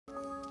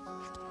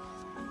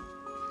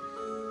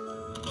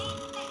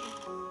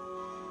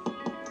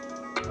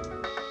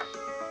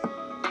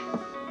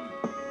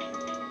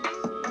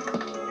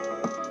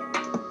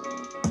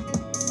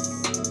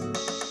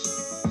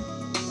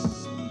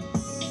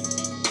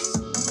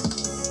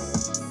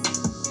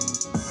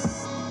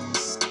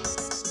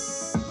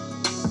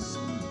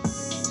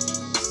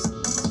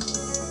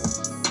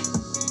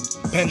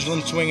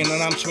Pendulum swinging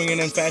and I'm swinging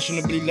and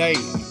fashionably late.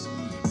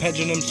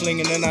 Pendulum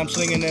slinging and I'm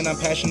slinging and I'm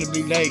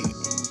passionately late.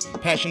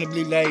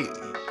 Passionately late.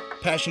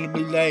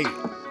 Passionately late.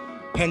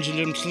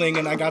 Pendulum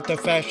slinging, I got the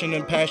fashion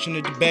and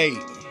passionate debate.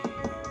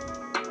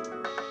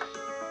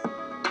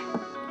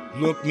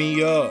 Look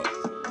me up,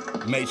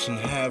 Mason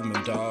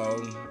Havman,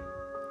 dawg.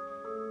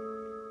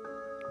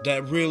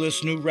 That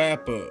realest new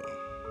rapper.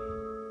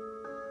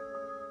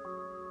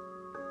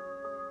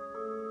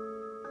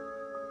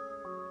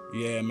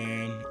 Yeah,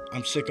 man,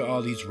 I'm sick of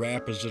all these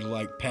rappers that are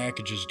like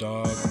packages,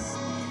 dawg.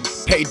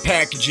 Paid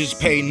packages,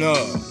 paying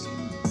up.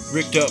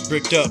 Bricked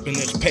up, and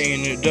it's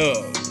paying it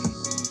up.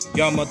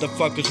 Y'all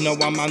motherfuckers know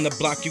I'm on the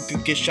block, you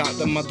could get shot.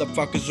 The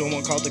motherfuckers don't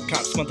want to call the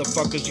cops.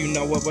 Motherfuckers, you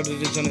know what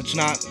it is and it's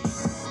not.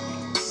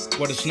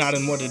 What it's not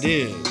and what it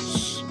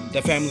is.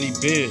 That family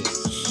biz.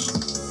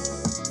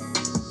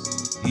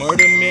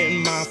 Murder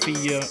Mitten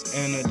Mafia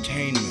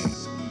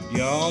Entertainment.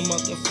 Y'all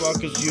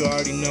motherfuckers, you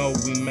already know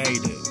we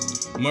made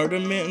it. Murder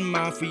Mitten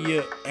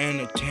Mafia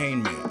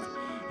Entertainment.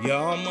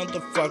 Y'all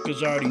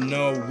motherfuckers already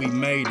know we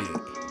made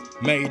it.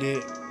 Made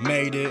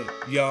it,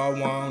 y'all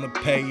wanna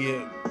pay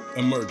it.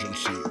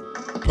 Emergency,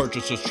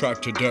 purchase this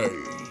track today.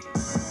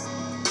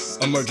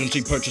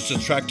 Emergency, purchase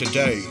this track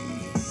today.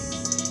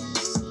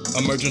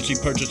 Emergency,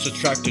 purchase this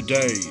track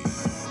today.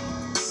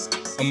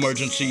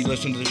 Emergency,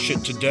 listen to this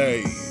shit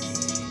today.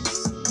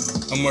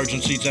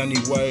 Emergencies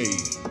anyway.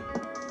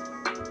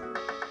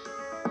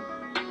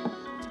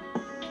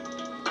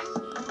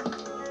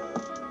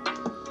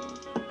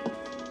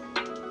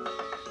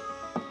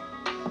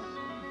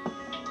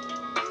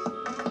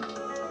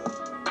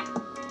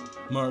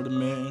 Murder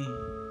Mitten.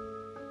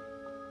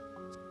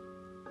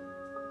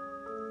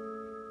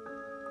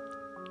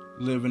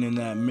 Living in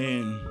that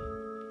Mitten.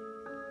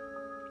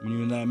 When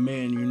you're in that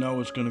Mitten, you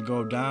know it's gonna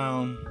go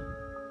down.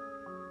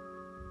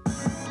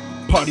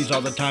 Parties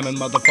all the time and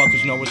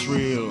motherfuckers know it's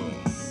real.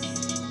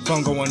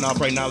 Phone going off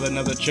right now,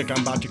 another chick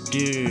I'm about to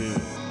give.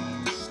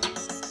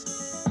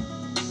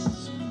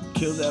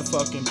 Kill that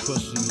fucking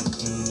pussy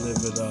and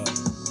live it up.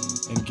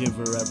 And give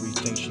her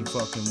everything she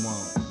fucking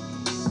wants.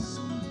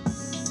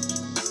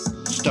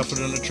 Stuff it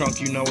in the trunk,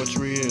 you know it's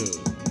real.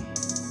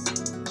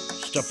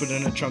 Stuff it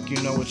in the trunk,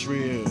 you know it's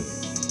real.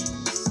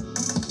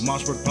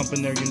 Mossberg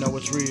pumping there, you know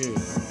it's real.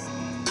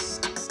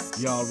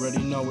 You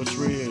already know it's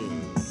real.